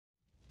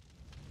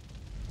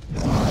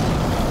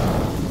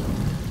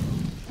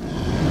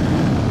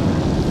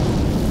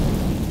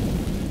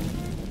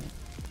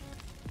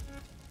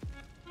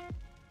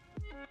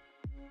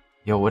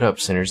Yo, what up,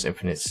 sinners?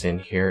 Infinite Sin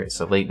here.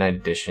 It's a late night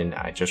edition.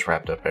 I just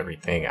wrapped up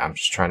everything. I'm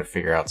just trying to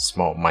figure out the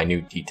small,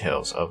 minute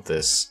details of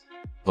this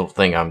little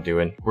thing I'm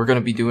doing. We're going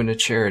to be doing a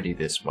charity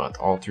this month,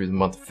 all through the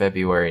month of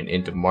February and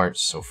into March.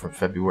 So from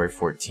February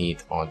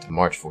 14th on to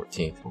March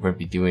 14th, we're going to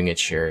be doing a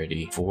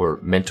charity for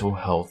Mental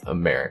Health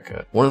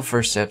America. One of the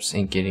first steps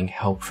in getting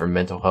help for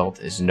mental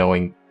health is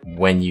knowing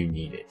when you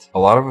need it. A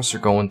lot of us are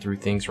going through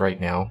things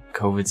right now.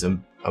 COVID's a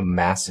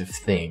massive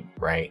thing,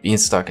 right? Being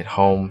stuck at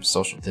home,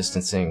 social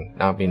distancing,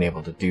 not being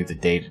able to do the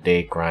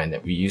day-to-day grind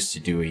that we used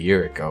to do a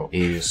year ago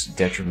is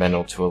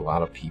detrimental to a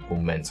lot of people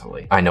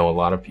mentally. I know a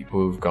lot of people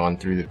who've gone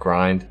through the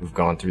grind, who've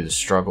gone through the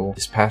struggle.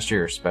 This past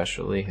year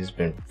especially has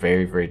been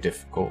very, very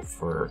difficult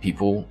for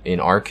people in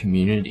our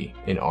community,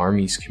 in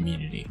Army's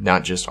community,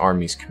 not just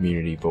Army's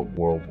community, but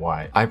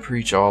worldwide. I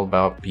preach all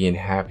about being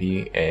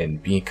happy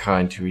and being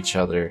kind to each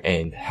other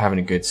and having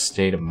a good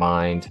state of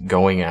mind,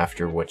 going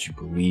after what you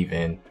believe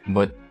in,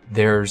 but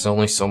there's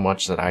only so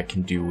much that I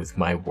can do with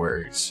my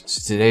words.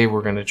 So today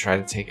we're going to try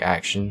to take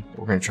action.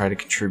 We're going to try to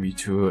contribute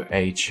to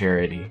a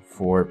charity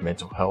for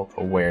mental health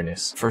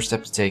awareness. First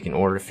step to take in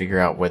order to figure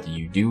out whether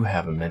you do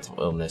have a mental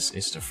illness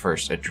is to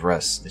first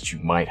address that you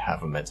might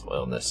have a mental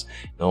illness.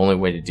 The only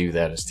way to do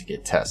that is to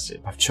get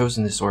tested. I've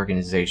chosen this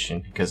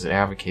organization because it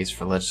advocates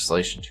for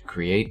legislation to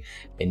create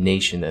a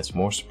nation that's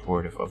more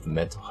supportive of the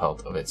mental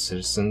health of its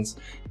citizens.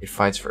 It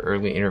fights for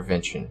early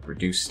intervention,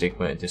 reduced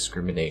stigma and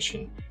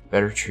discrimination,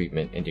 better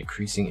treatment, and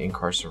decreasing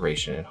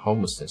incarceration and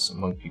homelessness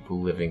among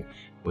people living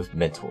with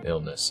mental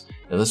illness.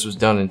 Now, this was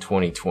done in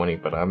 2020,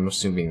 but I'm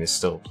assuming this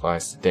still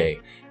applies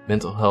today.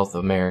 Mental Health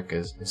America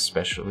is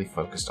especially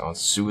focused on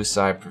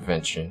suicide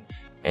prevention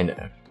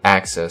and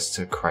access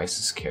to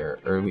crisis care,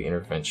 early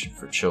intervention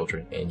for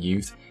children and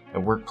youth,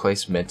 and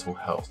workplace mental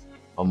health,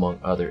 among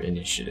other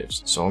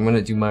initiatives. So I'm going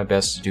to do my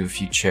best to do a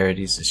few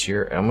charities this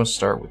year. I'm going to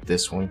start with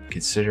this one,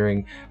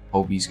 considering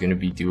Hobie's going to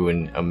be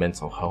doing a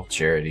mental health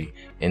charity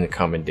in the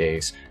coming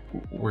days.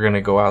 We're going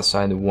to go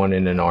outside the one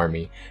in an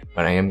army,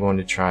 but I am going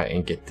to try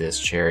and get this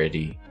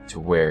charity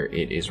to where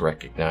it is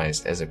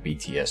recognized as a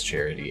BTS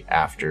charity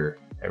after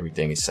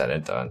everything is said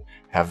and done.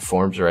 Have the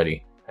forms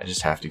ready. I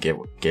just have to get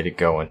it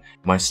going.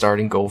 My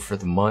starting goal for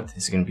the month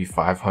is going to be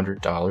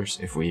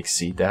 $500. If we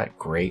exceed that,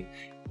 great.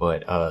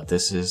 But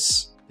this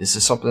is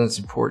something that's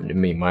important to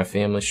me. My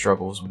family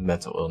struggles with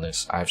mental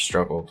illness. I've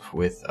struggled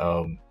with,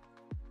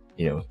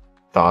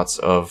 thoughts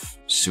of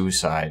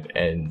suicide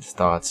and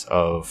thoughts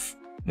of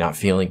not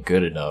feeling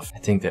good enough. I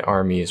think the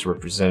Army is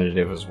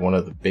representative as one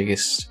of the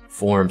biggest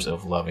forms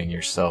of loving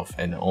yourself,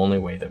 and the only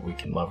way that we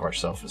can love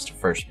ourselves is to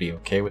first be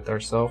okay with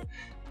ourselves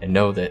and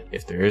know that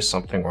if there is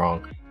something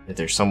wrong, that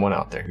there's someone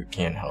out there who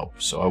can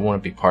help. So I want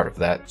to be part of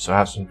that. So I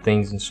have some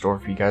things in store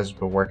for you guys who've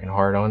been working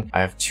hard on. I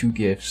have 2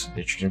 gifts that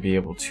you're going to be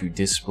able to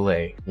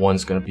display.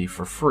 One's going to be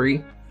for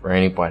free for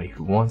anybody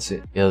who wants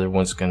it. The other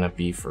one's gonna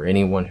be for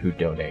anyone who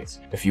donates.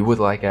 If you would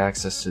like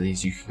access to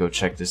these, you can go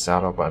check this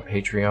out on my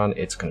Patreon.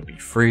 It's gonna be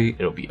free.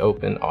 It'll be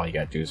open. All you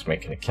gotta do is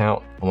make an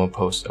account. I'm gonna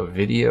post a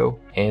video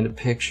and a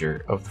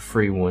picture of the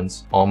free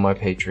ones on my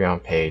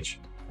Patreon page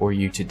for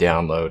you to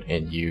download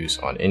and use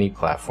on any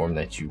platform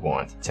that you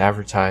want to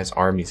advertise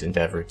Army's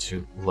endeavor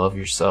to love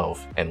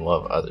yourself and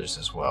love others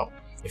as well.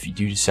 If you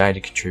do decide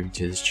to contribute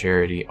to this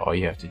charity, all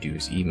you have to do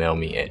is email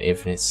me at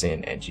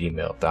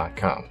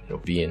infinitesin@gmail.com. It'll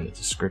be in the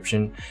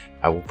description.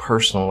 I will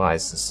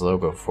personalize this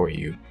logo for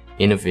you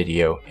in a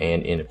video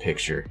and in a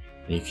picture,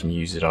 and you can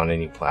use it on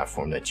any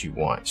platform that you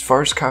want. As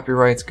far as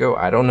copyrights go,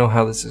 I don't know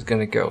how this is going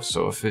to go,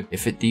 so if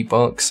it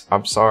debunks,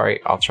 I'm sorry.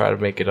 I'll try to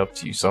make it up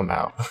to you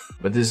somehow.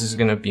 But this is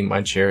going to be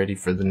my charity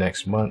for the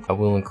next month. I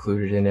will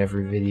include it in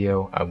every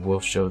video. I will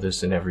show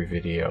this in every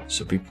video,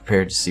 so be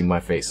prepared to see my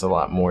face a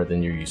lot more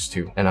than you're used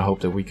to. And I hope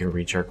that we can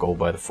reach our goal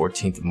by the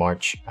 14th of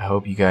March. I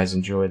hope you guys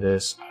enjoy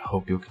this. I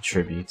hope you'll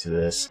contribute to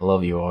this. I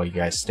love you all. You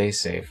guys stay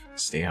safe,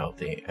 stay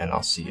healthy, and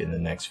I'll see you in the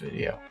next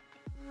video.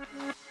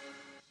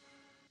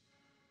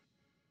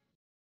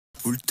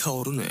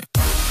 불타오르네.